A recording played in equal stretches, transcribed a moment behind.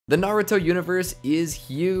The Naruto universe is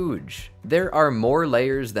huge. There are more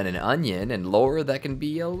layers than an onion and lore that can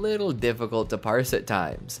be a little difficult to parse at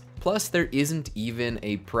times. Plus, there isn't even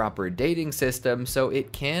a proper dating system, so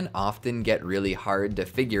it can often get really hard to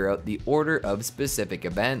figure out the order of specific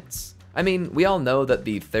events. I mean, we all know that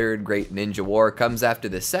the third Great Ninja War comes after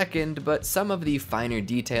the second, but some of the finer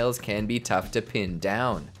details can be tough to pin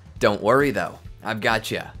down. Don't worry though, I've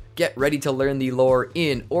got ya. Get ready to learn the lore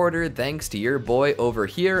in order thanks to your boy over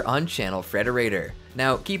here on Channel Frederator.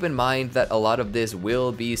 Now, keep in mind that a lot of this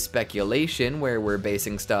will be speculation where we're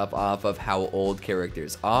basing stuff off of how old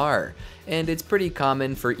characters are, and it's pretty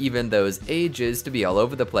common for even those ages to be all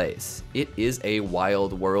over the place. It is a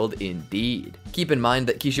wild world indeed. Keep in mind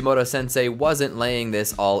that Kishimoto-sensei wasn't laying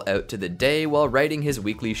this all out to the day while writing his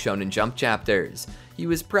weekly Shonen Jump chapters. He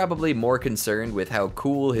was probably more concerned with how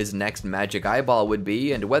cool his next magic eyeball would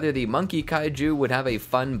be and whether the monkey kaiju would have a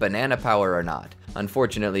fun banana power or not.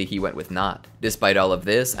 Unfortunately, he went with not. Despite all of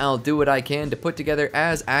this, I'll do what I can to put together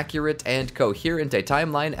as accurate and coherent a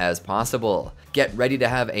timeline as possible. Get ready to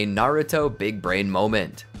have a Naruto big brain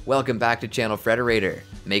moment. Welcome back to Channel Frederator.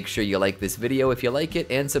 Make sure you like this video if you like it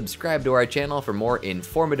and subscribe to our channel for more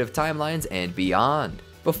informative timelines and beyond.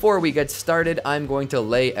 Before we get started, I'm going to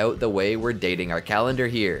lay out the way we're dating our calendar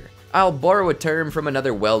here. I'll borrow a term from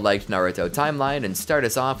another well-liked Naruto timeline and start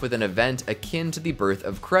us off with an event akin to the birth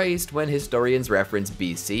of Christ when historians reference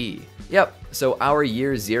BC. Yep, so our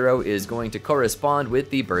year 0 is going to correspond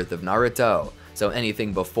with the birth of Naruto. So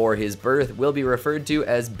anything before his birth will be referred to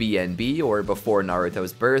as BNB, or before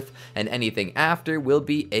Naruto's birth, and anything after will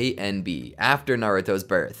be ANB, after Naruto's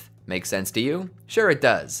birth. Make sense to you? Sure it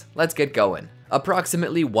does. Let's get going.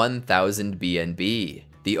 Approximately 1000 BNB.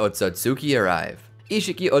 The Otsutsuki arrive.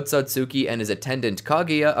 Ishiki Otsutsuki and his attendant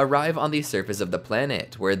Kaguya arrive on the surface of the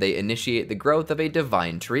planet, where they initiate the growth of a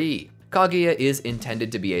divine tree. Kaguya is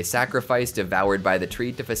intended to be a sacrifice devoured by the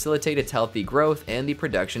tree to facilitate its healthy growth and the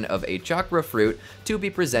production of a chakra fruit to be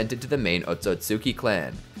presented to the main Otsutsuki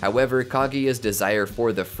clan. However, Kaguya's desire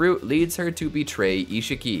for the fruit leads her to betray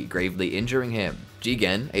Ishiki, gravely injuring him.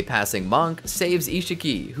 Jigen, a passing monk, saves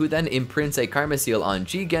Ishiki, who then imprints a karma seal on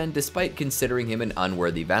Jigen despite considering him an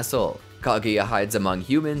unworthy vessel. Kaguya hides among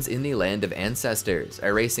humans in the land of ancestors,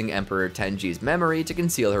 erasing Emperor Tenji's memory to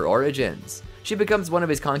conceal her origins. She becomes one of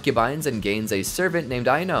his concubines and gains a servant named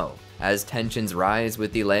Aino. As tensions rise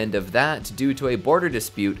with the land of that due to a border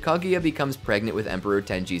dispute, Kaguya becomes pregnant with Emperor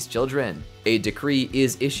Tenji's children. A decree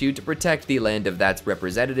is issued to protect the land of that's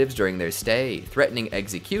representatives during their stay, threatening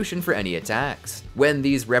execution for any attacks. When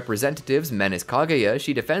these representatives menace Kaguya,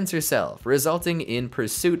 she defends herself, resulting in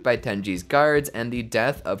pursuit by Tenji's guards and the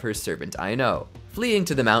death of her servant Aino. Fleeing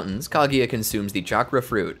to the mountains, Kaguya consumes the chakra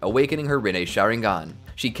fruit, awakening her Rinne Sharingan.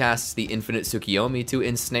 She casts the infinite Tsukiyomi to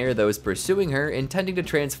ensnare those pursuing her, intending to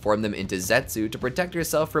transform them into Zetsu to protect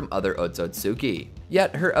herself from other Otsutsuki.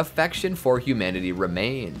 Yet her affection for humanity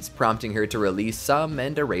remains, prompting her to release some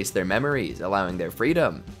and erase their memories, allowing their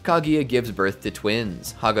freedom. Kaguya gives birth to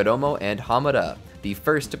twins, Hagoromo and Hamada, the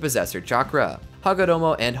first to possess her chakra.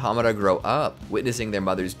 Hagoromo and Hamada grow up, witnessing their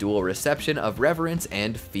mother's dual reception of reverence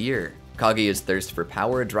and fear. Kaguya's thirst for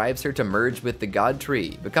power drives her to merge with the God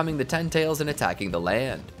Tree, becoming the Ten Tails and attacking the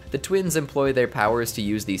land. The twins employ their powers to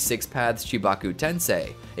use the Six Paths Shibaku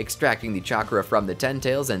Tensei, extracting the chakra from the Ten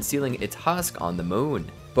Tails and sealing its husk on the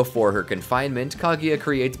moon. Before her confinement, Kaguya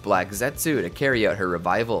creates Black Zetsu to carry out her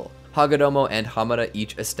revival. Hagoromo and Hamada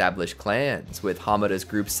each establish clans, with Hamada's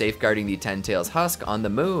group safeguarding the Ten Tails husk on the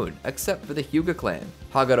moon, except for the Hyuga clan.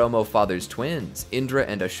 Hagoromo fathers twins, Indra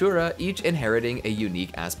and Ashura, each inheriting a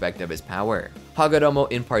unique aspect of his power. Hagoromo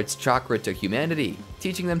imparts chakra to humanity,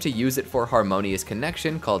 teaching them to use it for harmonious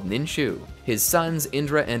connection called Ninshu. His sons,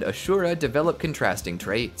 Indra and Ashura, develop contrasting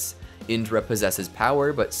traits. Indra possesses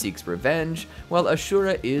power but seeks revenge, while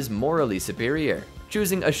Ashura is morally superior.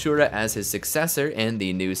 Choosing Ashura as his successor and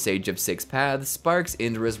the new Sage of Six Paths sparks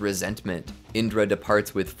Indra's resentment. Indra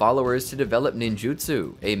departs with followers to develop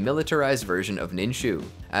ninjutsu, a militarized version of Ninshu.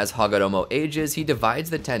 As Hagoromo ages, he divides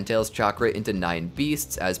the Ten Tails chakra into 9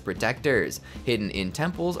 beasts as protectors, hidden in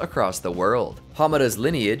temples across the world. Hamada's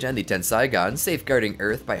lineage and the Tenseigan, safeguarding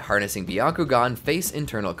Earth by harnessing Byakugan, face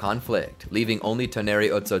internal conflict, leaving only Toneri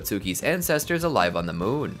Otsutsuki's ancestors alive on the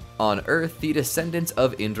moon. On Earth, the descendants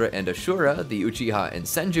of Indra and Ashura, the Uchiha and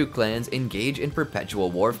Senju clans, engage in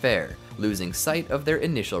perpetual warfare, losing sight of their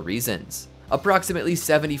initial reasons. Approximately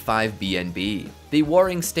 75 BNB, the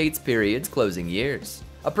Warring States period's closing years.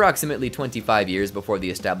 Approximately 25 years before the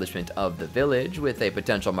establishment of the village, with a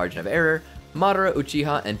potential margin of error, Madara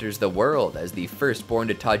Uchiha enters the world as the firstborn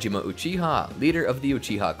to Tajima Uchiha, leader of the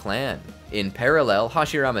Uchiha clan. In parallel,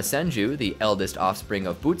 Hashirama Senju, the eldest offspring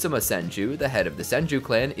of Butsuma Senju, the head of the Senju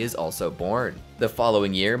clan, is also born. The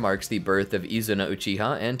following year marks the birth of Izuna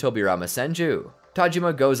Uchiha and Tobirama Senju.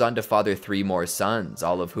 Tajima goes on to father 3 more sons,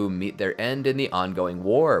 all of whom meet their end in the ongoing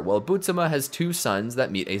war, while Butsuma has 2 sons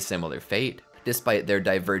that meet a similar fate. Despite their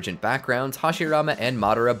divergent backgrounds, Hashirama and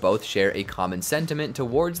Madara both share a common sentiment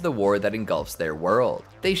towards the war that engulfs their world.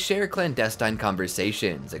 They share clandestine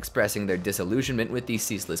conversations, expressing their disillusionment with the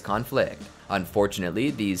ceaseless conflict.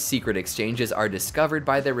 Unfortunately, these secret exchanges are discovered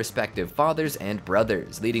by their respective fathers and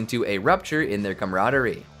brothers, leading to a rupture in their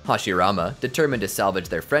camaraderie. Hashirama, determined to salvage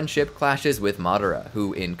their friendship, clashes with Madara,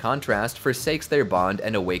 who, in contrast, forsakes their bond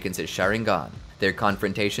and awakens his Sharingan. Their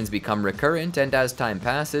confrontations become recurrent, and as time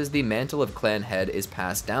passes, the mantle of clan head is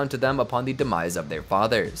passed down to them upon the demise of their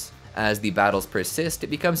fathers. As the battles persist, it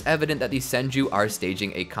becomes evident that the Senju are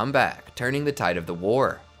staging a comeback, turning the tide of the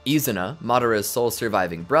war. Izuna, Madara's sole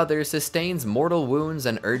surviving brother, sustains mortal wounds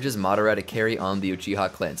and urges Madara to carry on the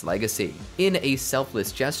Uchiha clan's legacy. In a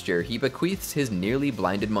selfless gesture, he bequeaths his nearly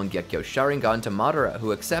blinded Mangekyo Sharingan to Madara,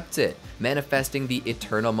 who accepts it, manifesting the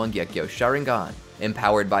eternal Mangekyo Sharingan.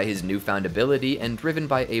 Empowered by his newfound ability and driven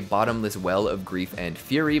by a bottomless well of grief and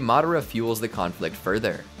fury, Madara fuels the conflict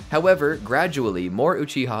further. However, gradually, more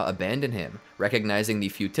Uchiha abandon him, recognizing the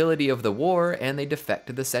futility of the war, and they defect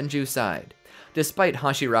to the Senju side. Despite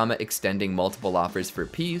Hashirama extending multiple offers for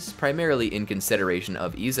peace, primarily in consideration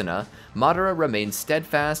of Izuna, Madara remains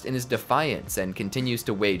steadfast in his defiance and continues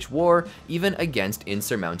to wage war even against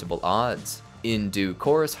insurmountable odds. In due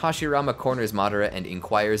course, Hashirama corners Madara and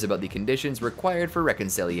inquires about the conditions required for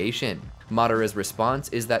reconciliation. Madara's response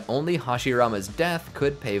is that only Hashirama's death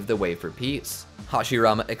could pave the way for peace.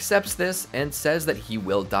 Hashirama accepts this and says that he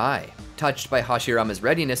will die. Touched by Hashirama's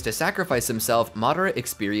readiness to sacrifice himself, Madara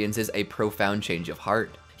experiences a profound change of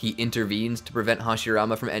heart. He intervenes to prevent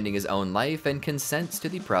Hashirama from ending his own life and consents to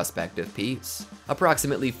the prospect of peace.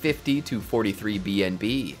 Approximately 50 to 43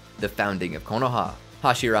 BNB, the founding of Konoha.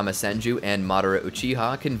 Hashirama Senju and Madara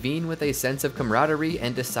Uchiha convene with a sense of camaraderie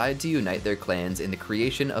and decide to unite their clans in the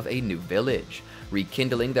creation of a new village,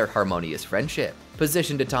 rekindling their harmonious friendship.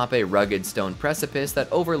 Positioned atop a rugged stone precipice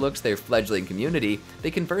that overlooks their fledgling community,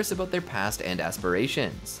 they converse about their past and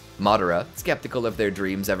aspirations. Madara, skeptical of their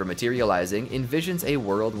dreams ever materializing, envisions a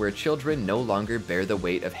world where children no longer bear the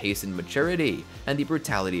weight of hastened maturity and the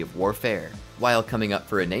brutality of warfare. While coming up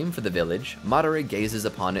for a name for the village, Madara gazes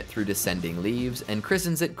upon it through descending leaves and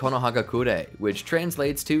christens it Konohagakure, which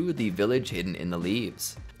translates to the village hidden in the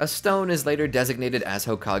leaves. A stone is later designated as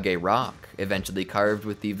Hokage Rock, eventually carved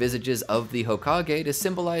with the visages of the Hokage to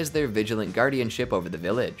symbolize their vigilant guardianship over the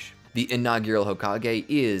village. The inaugural Hokage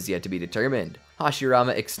is yet to be determined.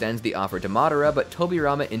 Hashirama extends the offer to Madara, but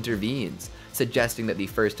Tobirama intervenes, suggesting that the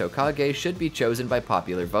first Hokage should be chosen by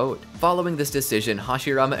popular vote. Following this decision,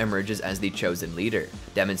 Hashirama emerges as the chosen leader,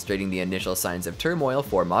 demonstrating the initial signs of turmoil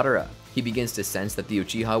for Madara. He begins to sense that the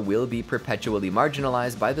Uchiha will be perpetually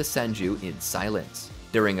marginalized by the Senju in silence.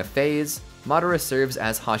 During a phase, Madara serves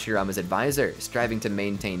as Hashirama's advisor, striving to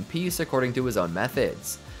maintain peace according to his own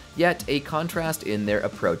methods. Yet, a contrast in their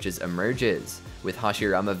approaches emerges, with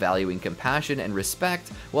Hashirama valuing compassion and respect,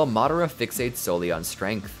 while Madara fixates solely on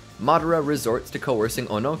strength. Madara resorts to coercing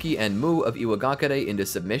Onoki and Mu of Iwagakure into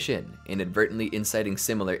submission, inadvertently inciting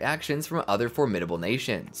similar actions from other formidable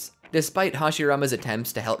nations. Despite Hashirama's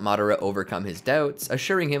attempts to help Madara overcome his doubts,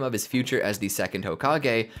 assuring him of his future as the second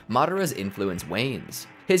Hokage, Madara's influence wanes.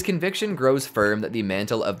 His conviction grows firm that the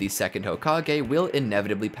mantle of the second Hokage will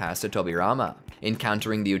inevitably pass to Tobirama.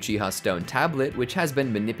 Encountering the Uchiha Stone Tablet, which has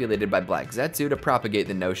been manipulated by Black Zetsu to propagate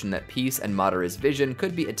the notion that peace and Madara's vision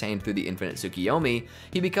could be attained through the infinite Tsukiyomi,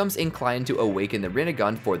 he becomes inclined to awaken the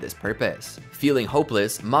Rinnegan for this purpose. Feeling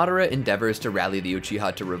hopeless, Madara endeavors to rally the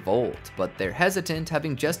Uchiha to revolt, but they're hesitant,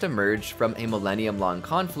 having just emerged from a millennium-long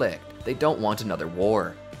conflict. They don't want another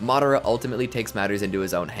war. Madara ultimately takes matters into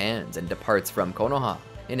his own hands and departs from Konoha.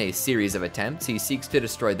 In a series of attempts, he seeks to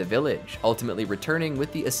destroy the village, ultimately returning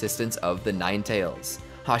with the assistance of the Nine Tails.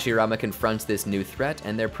 Hashirama confronts this new threat,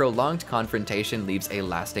 and their prolonged confrontation leaves a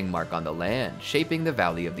lasting mark on the land, shaping the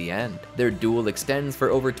Valley of the End. Their duel extends for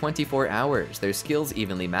over 24 hours, their skills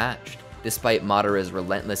evenly matched. Despite Madara's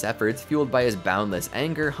relentless efforts fueled by his boundless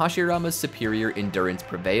anger, Hashirama's superior endurance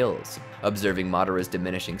prevails. Observing Madara's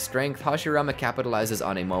diminishing strength, Hashirama capitalizes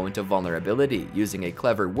on a moment of vulnerability, using a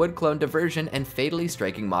clever wood clone diversion and fatally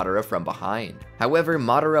striking Madara from behind. However,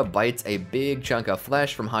 Madara bites a big chunk of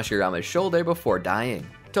flesh from Hashirama's shoulder before dying.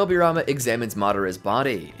 Tobirama examines Madara's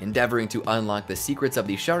body, endeavoring to unlock the secrets of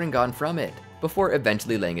the Sharingan from it, before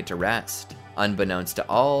eventually laying it to rest. Unbeknownst to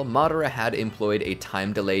all, Madara had employed a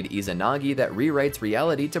time-delayed Izanagi that rewrites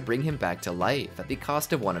reality to bring him back to life at the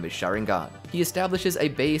cost of one of his Sharingan. He establishes a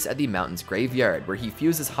base at the mountain's graveyard where he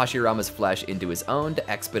fuses Hashirama's flesh into his own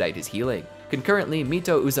to expedite his healing. Concurrently,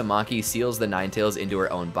 Mito Uzumaki seals the Ninetales into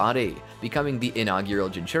her own body, becoming the inaugural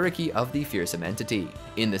Jinchuriki of the fearsome entity.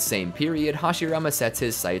 In the same period, Hashirama sets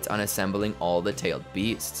his sights on assembling all the tailed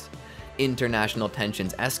beasts. International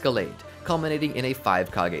tensions escalate, culminating in a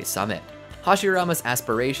 5-Kage summit. Hashirama's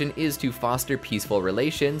aspiration is to foster peaceful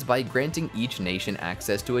relations by granting each nation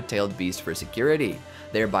access to a tailed beast for security,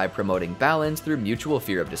 thereby promoting balance through mutual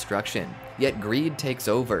fear of destruction. Yet greed takes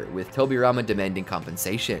over, with Tobirama demanding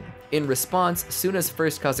compensation. In response, Suna's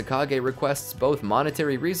first Kazekage requests both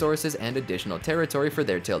monetary resources and additional territory for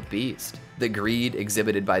their tailed beast. The greed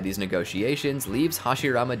exhibited by these negotiations leaves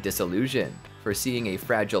Hashirama disillusioned, foreseeing a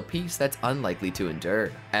fragile peace that's unlikely to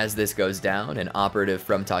endure. As this goes down, an operative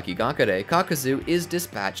from Takigakure, Kakazu, is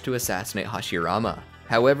dispatched to assassinate Hashirama.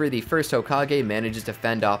 However, the first Hokage manages to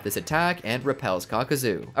fend off this attack and repels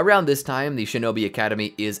Kakazu. Around this time, the Shinobi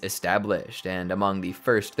Academy is established, and among the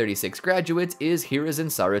first 36 graduates is Hiruzen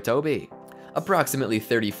Sarutobi. Approximately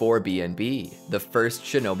 34 BNB, the First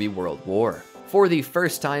Shinobi World War. For the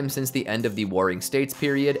first time since the end of the Warring States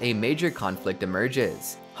period, a major conflict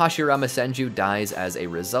emerges. Hashirama Senju dies as a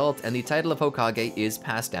result, and the title of Hokage is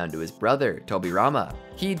passed down to his brother, Tobirama.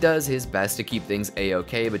 He does his best to keep things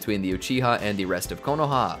a-okay between the Uchiha and the rest of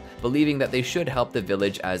Konoha, believing that they should help the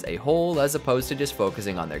village as a whole as opposed to just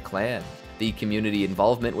focusing on their clan. The community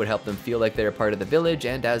involvement would help them feel like they're part of the village,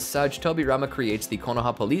 and as such, Tobirama creates the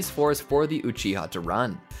Konoha police force for the Uchiha to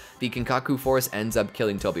run. The Kinkaku force ends up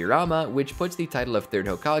killing Tobirama, which puts the title of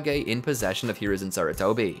 3rd Hokage in possession of Hiruzen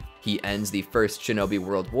Sarutobi. He ends the First Shinobi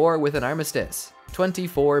World War with an armistice.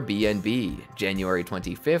 24 BNB, January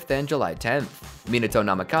 25th and July 10th. Minato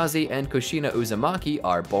Namikaze and Kushina Uzumaki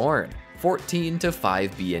are born. 14 to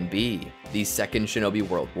 5 BNB, the Second Shinobi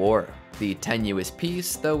World War. The tenuous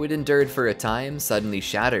peace, though it endured for a time, suddenly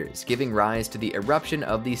shatters, giving rise to the eruption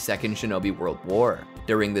of the Second Shinobi World War.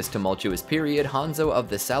 During this tumultuous period, Hanzo of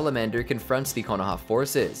the Salamander confronts the Konoha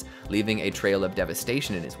forces, leaving a trail of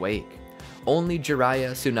devastation in his wake. Only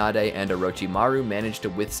Jiraiya, Tsunade, and Orochimaru managed to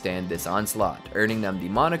withstand this onslaught, earning them the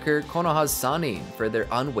moniker Konoha's Sannin for their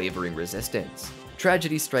unwavering resistance.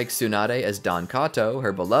 Tragedy strikes Tsunade as Don Kato,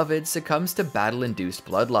 her beloved, succumbs to battle-induced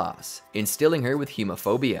blood loss, instilling her with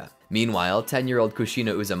hemophobia. Meanwhile, 10-year-old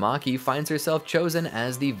Kushina Uzumaki finds herself chosen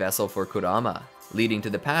as the vessel for Kurama, leading to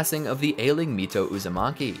the passing of the ailing Mito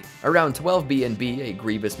Uzumaki. Around 12 BNB, a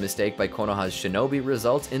grievous mistake by Konoha's shinobi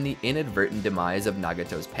results in the inadvertent demise of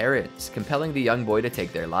Nagato's parents, compelling the young boy to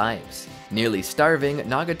take their lives. Nearly starving,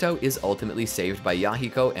 Nagato is ultimately saved by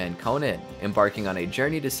Yahiko and Konin, embarking on a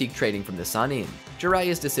journey to seek training from the Sannin.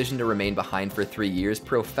 Jiraiya's decision to remain behind for 3 years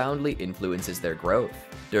profoundly influences their growth.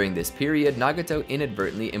 During this period, Nagato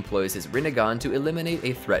inadvertently employs his Rinnegan to eliminate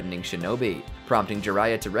a threatening shinobi, prompting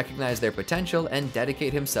Jiraiya to recognize their potential and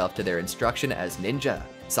dedicate himself to their instruction as ninja.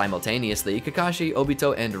 Simultaneously, Kakashi,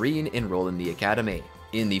 Obito, and Rin enroll in the academy.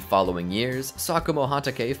 In the following years, Sakumo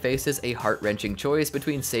Hatake faces a heart-wrenching choice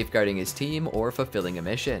between safeguarding his team or fulfilling a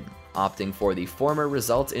mission. Opting for the former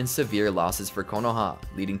results in severe losses for Konoha,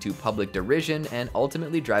 leading to public derision and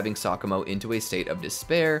ultimately driving Sakumo into a state of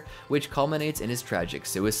despair, which culminates in his tragic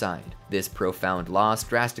suicide. This profound loss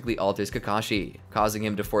drastically alters Kakashi, causing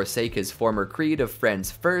him to forsake his former creed of friends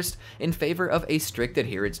first in favor of a strict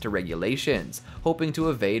adherence to regulations, hoping to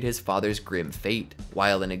evade his father's grim fate.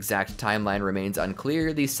 While an exact timeline remains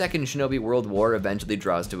unclear, the Second Shinobi World War eventually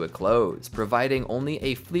draws to a close, providing only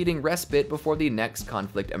a fleeting respite before the next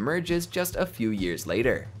conflict emerges just a few years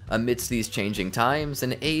later. Amidst these changing times,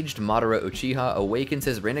 an aged Madara Uchiha awakens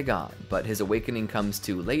his Rinnegan, but his awakening comes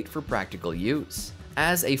too late for practical use.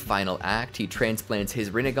 As a final act, he transplants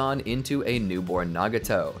his Rinnegan into a newborn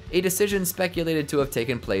Nagato, a decision speculated to have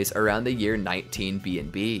taken place around the year 19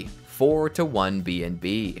 BNB. 4 to 1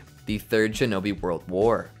 BNB, the Third Shinobi World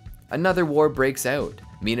War. Another war breaks out.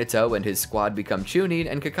 Minato and his squad become Chunin,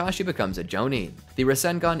 and Kakashi becomes a Jonin. The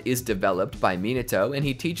Rasengan is developed by Minato, and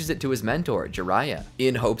he teaches it to his mentor, Jiraiya.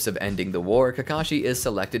 In hopes of ending the war, Kakashi is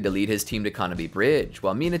selected to lead his team to Kanabi Bridge,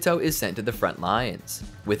 while Minato is sent to the front lines.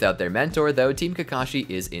 Without their mentor, though, Team Kakashi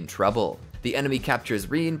is in trouble. The enemy captures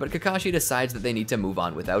Rin, but Kakashi decides that they need to move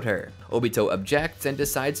on without her. Obito objects and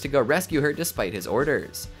decides to go rescue her despite his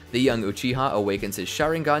orders. The young Uchiha awakens his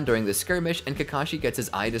Sharingan during the skirmish and Kakashi gets his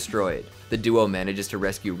eye destroyed. The duo manages to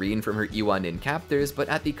rescue Rin from her Iwa-nin captors, but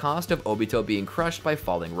at the cost of Obito being crushed by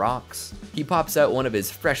falling rocks. He pops out one of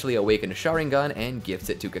his freshly awakened Sharingan and gifts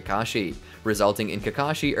it to Kakashi, resulting in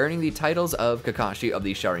Kakashi earning the titles of Kakashi of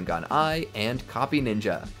the Sharingan Eye and Copy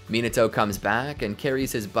Ninja. Minato comes back and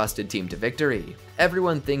carries his busted team to victory.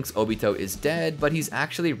 Everyone thinks Obito is dead, but he's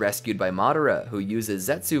actually rescued by Madara, who uses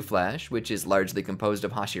Zetsu Flash, which is largely composed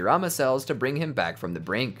of Hashirama cells, to bring him back from the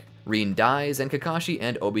brink. Rin dies, and Kakashi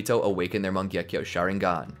and Obito awaken their Mangekyou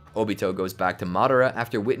Sharingan. Obito goes back to Madara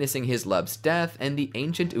after witnessing his love's death, and the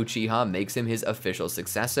ancient Uchiha makes him his official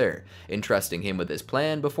successor, entrusting him with his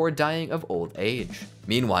plan before dying of old age.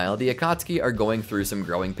 Meanwhile, the Akatsuki are going through some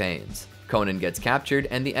growing pains. Konan gets captured,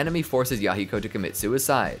 and the enemy forces Yahiko to commit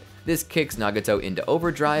suicide. This kicks Nagato into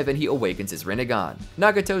overdrive and he awakens his Rinnegan.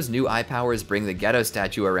 Nagato's new eye powers bring the Geto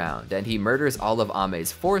statue around, and he murders all of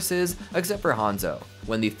Ame's forces except for Hanzo.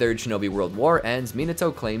 When the Third Shinobi World War ends,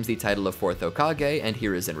 Minato claims the title of 4th Hokage and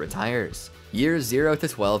Hiruzen retires. Years 0 to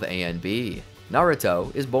 12 ANB.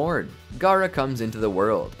 Naruto is born. Gaara comes into the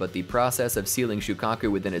world, but the process of sealing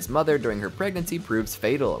Shukaku within his mother during her pregnancy proves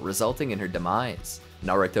fatal, resulting in her demise.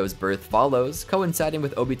 Naruto's birth follows, coinciding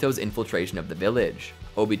with Obito's infiltration of the village.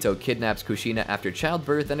 Obito kidnaps Kushina after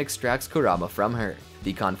childbirth and extracts Kurama from her.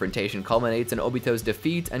 The confrontation culminates in Obito's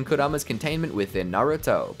defeat and Kurama's containment within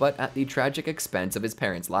Naruto, but at the tragic expense of his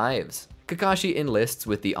parents' lives. Kakashi enlists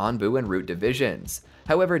with the Anbu and Root divisions.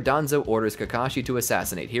 However, Danzo orders Kakashi to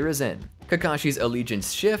assassinate Hiruzen. Kakashi's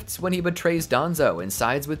allegiance shifts when he betrays Danzo and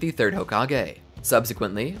sides with the 3rd Hokage.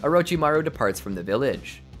 Subsequently, Orochimaru departs from the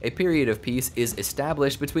village. A period of peace is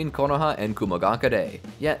established between Konoha and Kumogakure,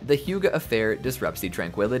 yet the Hyuga affair disrupts the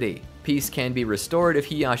tranquility. Peace can be restored if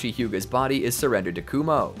Hiyashi Hyuga's body is surrendered to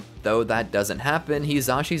Kumo. Though that doesn't happen,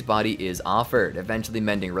 Hizashi's body is offered, eventually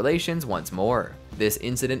mending relations once more. This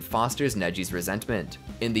incident fosters Neji's resentment.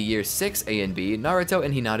 In the year 6 ANB, Naruto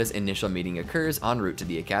and Hinata's initial meeting occurs en route to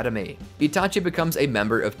the academy. Itachi becomes a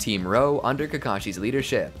member of Team Ro under Kakashi's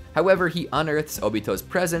leadership. However, he unearths Obito's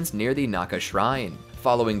presence near the Naka Shrine.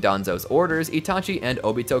 Following Danzo's orders, Itachi and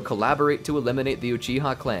Obito collaborate to eliminate the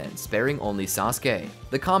Uchiha clan, sparing only Sasuke.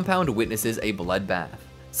 The compound witnesses a bloodbath.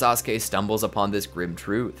 Sasuke stumbles upon this grim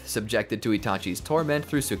truth, subjected to Itachi's torment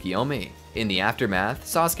through Tsukiyomi. In the aftermath,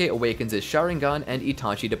 Sasuke awakens his Sharingan and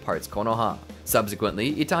Itachi departs Konoha.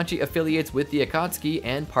 Subsequently, Itachi affiliates with the Akatsuki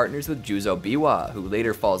and partners with Juzo Biwa, who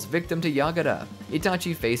later falls victim to Yagura.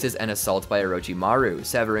 Itachi faces an assault by Orochimaru,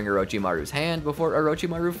 severing Orochimaru's hand before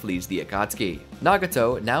Orochimaru flees the Akatsuki.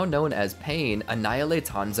 Nagato, now known as Pain, annihilates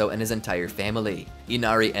Hanzo and his entire family.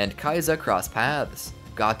 Inari and Kaiza cross paths.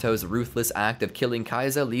 Gato's ruthless act of killing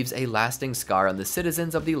Kaiza leaves a lasting scar on the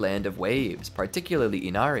citizens of the Land of Waves, particularly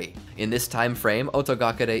Inari. In this time frame,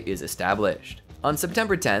 Otogakure is established. On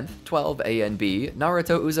September 10th, 12 ANB,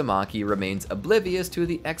 Naruto Uzumaki remains oblivious to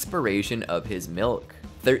the expiration of his milk.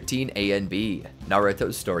 13 ANB,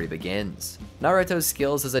 Naruto's story begins. Naruto's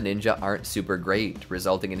skills as a ninja aren't super great,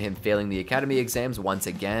 resulting in him failing the academy exams once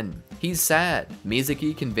again. He's sad.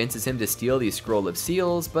 Mizuki convinces him to steal the Scroll of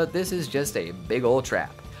Seals, but this is just a big ol'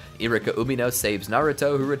 trap. Irika Umino saves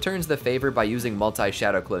Naruto, who returns the favor by using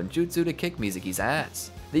multi-shadow clone jutsu to kick Mizuki's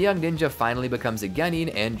ass. The young ninja finally becomes a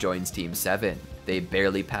genin and joins Team 7. They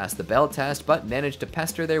barely pass the bell test, but manage to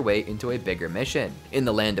pester their way into a bigger mission. In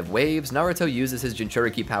the Land of Waves, Naruto uses his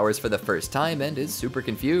Jinchuriki powers for the first time and is super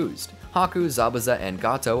confused. Haku, Zabuza, and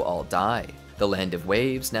Gato all die. The Land of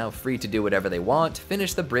Waves, now free to do whatever they want,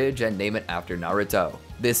 finish the bridge and name it after Naruto.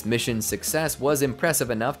 This mission's success was impressive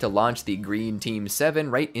enough to launch the Green Team 7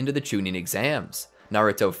 right into the Chunin exams.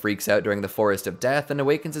 Naruto freaks out during the Forest of Death and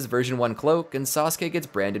awakens his version 1 cloak, and Sasuke gets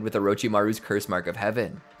branded with Orochimaru's Curse Mark of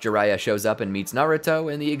Heaven. Jiraiya shows up and meets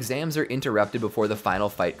Naruto, and the exams are interrupted before the final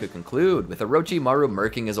fight could conclude, with Orochimaru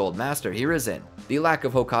murking his old master Hiruzen. The lack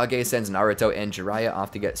of Hokage sends Naruto and Jiraiya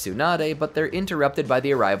off to get Tsunade, but they're interrupted by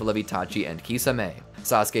the arrival of Itachi and Kisame.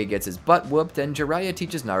 Sasuke gets his butt whooped, and Jiraiya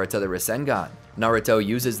teaches Naruto the Rasengan. Naruto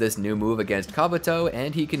uses this new move against Kabuto,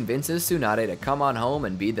 and he convinces Tsunade to come on home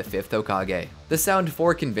and be the 5th Hokage. The Sound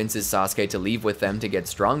 4 convinces Sasuke to leave with them to get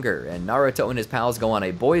stronger, and Naruto and his pals go on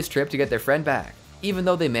a boys' trip to get their friend back. Even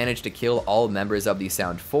though they manage to kill all members of the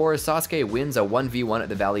Sound 4, Sasuke wins a 1v1 at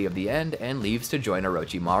the Valley of the End and leaves to join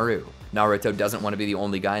Orochimaru. Naruto doesn't want to be the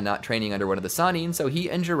only guy not training under one of the Sannin, so he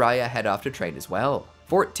and Jiraiya head off to train as well.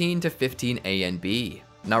 14 to 15 A and B.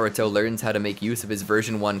 Naruto learns how to make use of his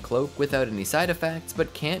version 1 cloak without any side effects,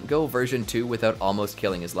 but can't go version 2 without almost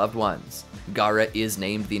killing his loved ones. Gaara is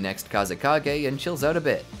named the next Kazekage and chills out a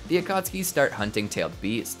bit. The Akatsuki start hunting tailed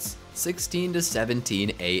beasts. 16 to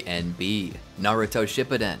 17 A and B. Naruto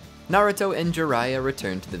Shippuden. Naruto and Jiraiya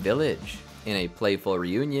return to the village. In a playful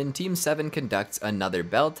reunion, Team 7 conducts another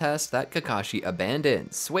bell test that Kakashi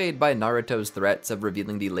abandons, swayed by Naruto's threats of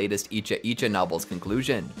revealing the latest Icha Icha novel's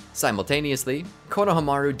conclusion. Simultaneously,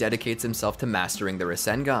 Konohamaru dedicates himself to mastering the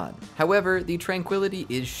Rasengan. However, the tranquility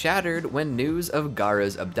is shattered when news of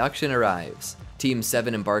Gaara's abduction arrives. Team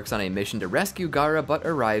 7 embarks on a mission to rescue Gaara but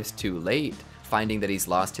arrives too late, finding that he's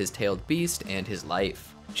lost his tailed beast and his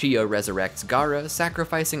life. Chiyo resurrects Gaara,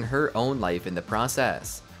 sacrificing her own life in the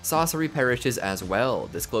process. Sasori perishes as well,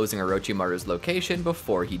 disclosing Orochimaru's location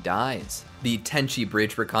before he dies. The Tenchi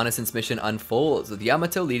Bridge reconnaissance mission unfolds, with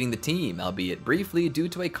Yamato leading the team, albeit briefly due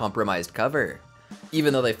to a compromised cover.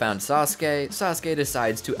 Even though they found Sasuke, Sasuke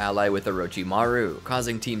decides to ally with Orochimaru,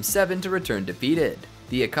 causing Team 7 to return defeated.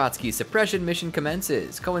 The Akatsuki suppression mission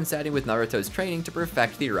commences, coinciding with Naruto's training to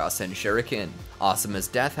perfect the Rasen Shuriken. Asuma's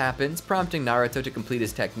death happens, prompting Naruto to complete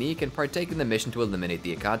his technique and partake in the mission to eliminate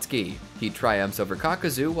the Akatsuki. He triumphs over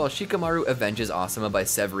Kakazu, while Shikamaru avenges Asuma by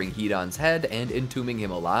severing Hidan's head and entombing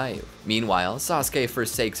him alive. Meanwhile, Sasuke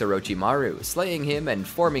forsakes Orochimaru, slaying him and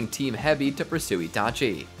forming Team Hebi to pursue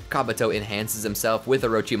Itachi. Kabuto enhances himself with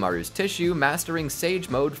Orochimaru's tissue, mastering Sage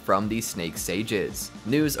Mode from the Snake Sages.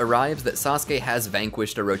 News arrives that Sasuke has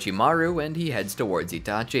vanquished Orochimaru and he heads towards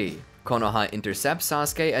Itachi. Konoha intercepts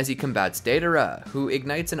Sasuke as he combats Deidara, who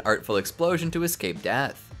ignites an artful explosion to escape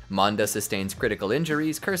death. Manda sustains critical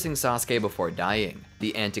injuries, cursing Sasuke before dying.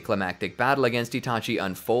 The anticlimactic battle against Itachi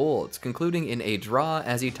unfolds, concluding in a draw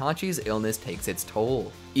as Itachi's illness takes its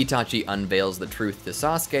toll. Itachi unveils the truth to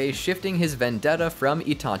Sasuke, shifting his vendetta from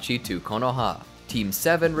Itachi to Konoha. Team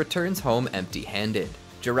 7 returns home empty-handed.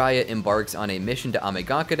 Jiraiya embarks on a mission to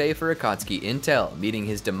Amigakure for Akatsuki intel, meeting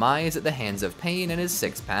his demise at the hands of Pain and his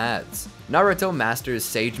 6 paths. Naruto masters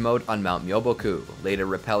Sage Mode on Mount Myoboku, later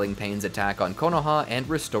repelling Pain's attack on Konoha and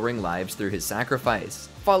restoring lives through his sacrifice.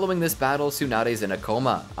 Following this battle, Tsunade's in a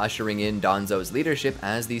coma, ushering in Danzo's leadership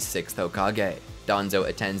as the 6th Hokage. Danzo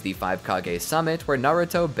attends the 5 Kage summit, where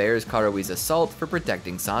Naruto bears Karui's assault for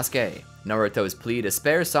protecting Sasuke. Naruto's plea to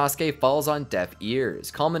spare Sasuke falls on deaf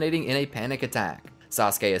ears, culminating in a panic attack.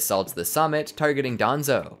 Sasuke assaults the summit, targeting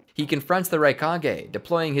Danzo. He confronts the Raikage,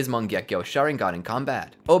 deploying his Mangekyo Sharingan in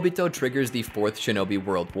combat. Obito triggers the 4th Shinobi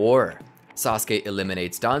World War. Sasuke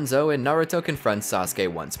eliminates Danzo, and Naruto confronts Sasuke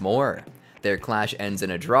once more. Their clash ends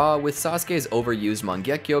in a draw, with Sasuke's overused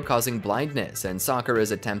Mangekyo causing blindness and Sakura's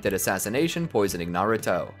attempted assassination poisoning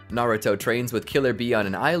Naruto. Naruto trains with Killer Bee on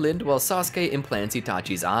an island while Sasuke implants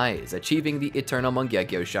Itachi's eyes, achieving the Eternal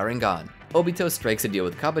Mangekyo Sharingan. Obito strikes a deal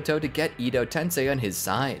with Kabuto to get Ito Tensei on his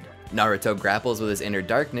side. Naruto grapples with his inner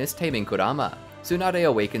darkness, taming Kurama. Tsunade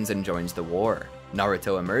awakens and joins the war.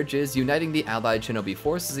 Naruto emerges, uniting the allied shinobi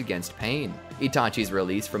forces against Pain. Itachi's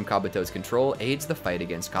release from Kabuto's control aids the fight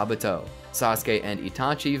against Kabuto. Sasuke and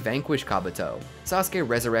Itachi vanquish Kabuto. Sasuke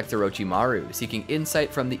resurrects Orochimaru, seeking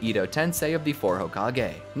insight from the Ito Tensei of the 4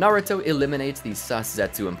 Hokage. Naruto eliminates the sus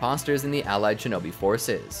Zetsu imposters in the allied shinobi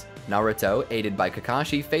forces. Naruto, aided by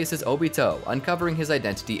Kakashi, faces Obito, uncovering his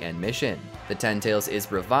identity and mission. The Ten Tails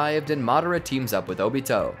is revived and Madara teams up with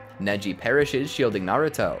Obito. Neji perishes, shielding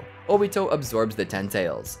Naruto. Obito absorbs the Ten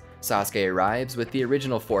Tails. Sasuke arrives with the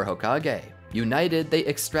original 4 Hokage. United, they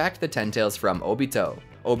extract the Ten Tails from Obito.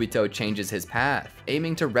 Obito changes his path,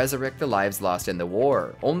 aiming to resurrect the lives lost in the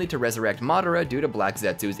war, only to resurrect Madara due to Black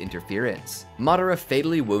Zetsu's interference. Madara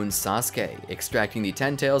fatally wounds Sasuke, extracting the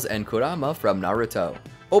Ten Tails and Kurama from Naruto.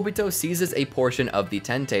 Obito seizes a portion of the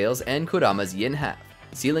Ten Tails and Kurama's yin half,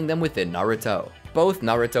 sealing them within Naruto. Both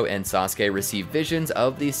Naruto and Sasuke receive visions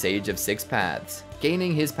of the Sage of 6 Paths,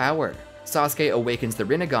 gaining his power. Sasuke awakens the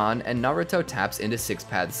Rinnegan, and Naruto taps into 6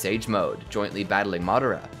 Paths Sage Mode, jointly battling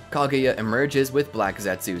Madara. Kaguya emerges with Black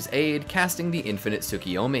Zetsu's aid, casting the Infinite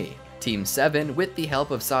Tsukiyomi. Team 7, with the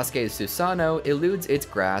help of Sasuke's Susanoo, eludes its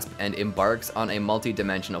grasp and embarks on a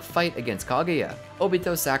multi-dimensional fight against Kaguya.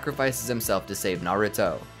 Obito sacrifices himself to save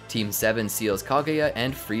Naruto. Team 7 seals Kaguya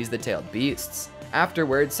and frees the tailed beasts.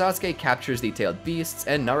 Afterwards, Sasuke captures the tailed beasts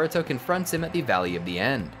and Naruto confronts him at the Valley of the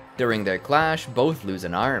End. During their clash, both lose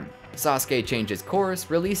an arm. Sasuke changes course,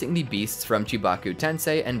 releasing the beasts from Chibaku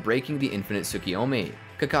Tensei and breaking the Infinite Tsukiyomi.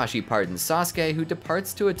 Kakashi pardons Sasuke, who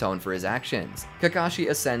departs to atone for his actions. Kakashi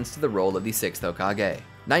ascends to the role of the 6th Hokage.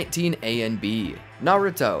 19 A and B.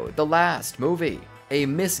 Naruto, the last movie. A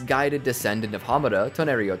misguided descendant of Hamada,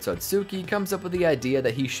 Toneri Otsutsuki, comes up with the idea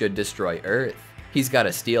that he should destroy Earth. He's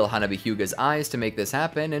gotta steal Hanabi Hyuga's eyes to make this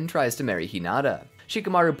happen and tries to marry Hinata.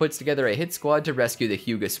 Shikamaru puts together a hit squad to rescue the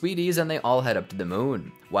Hyuga sweeties, and they all head up to the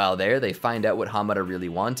moon. While there, they find out what Hamada really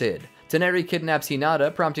wanted. Toneri kidnaps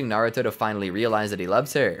Hinata, prompting Naruto to finally realize that he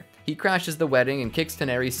loves her. He crashes the wedding and kicks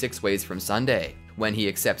Toneri 6 ways from Sunday. When he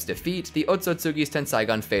accepts defeat, the Otsutsuki's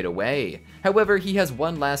Tenseigan fade away. However, he has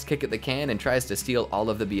one last kick at the can and tries to steal all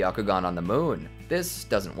of the Byakugan on the moon. This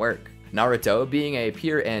doesn't work. Naruto, being a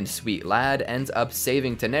pure and sweet lad, ends up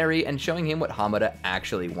saving Toneri and showing him what Hamada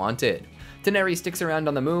actually wanted. Toneri sticks around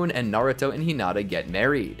on the moon and Naruto and Hinata get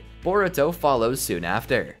married. Boruto follows soon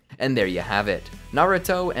after. And there you have it.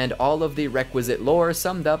 Naruto and all of the requisite lore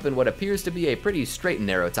summed up in what appears to be a pretty straight and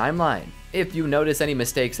narrow timeline. If you notice any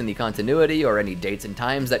mistakes in the continuity or any dates and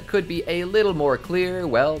times that could be a little more clear,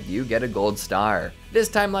 well, you get a gold star. This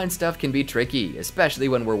timeline stuff can be tricky, especially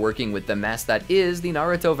when we're working with the mess that is the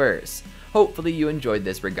Naruto-verse. Hopefully you enjoyed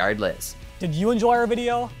this regardless. Did you enjoy our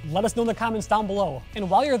video? Let us know in the comments down below. And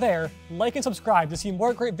while you're there, like and subscribe to see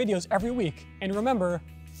more great videos every week. And remember,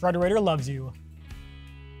 Frederator loves you.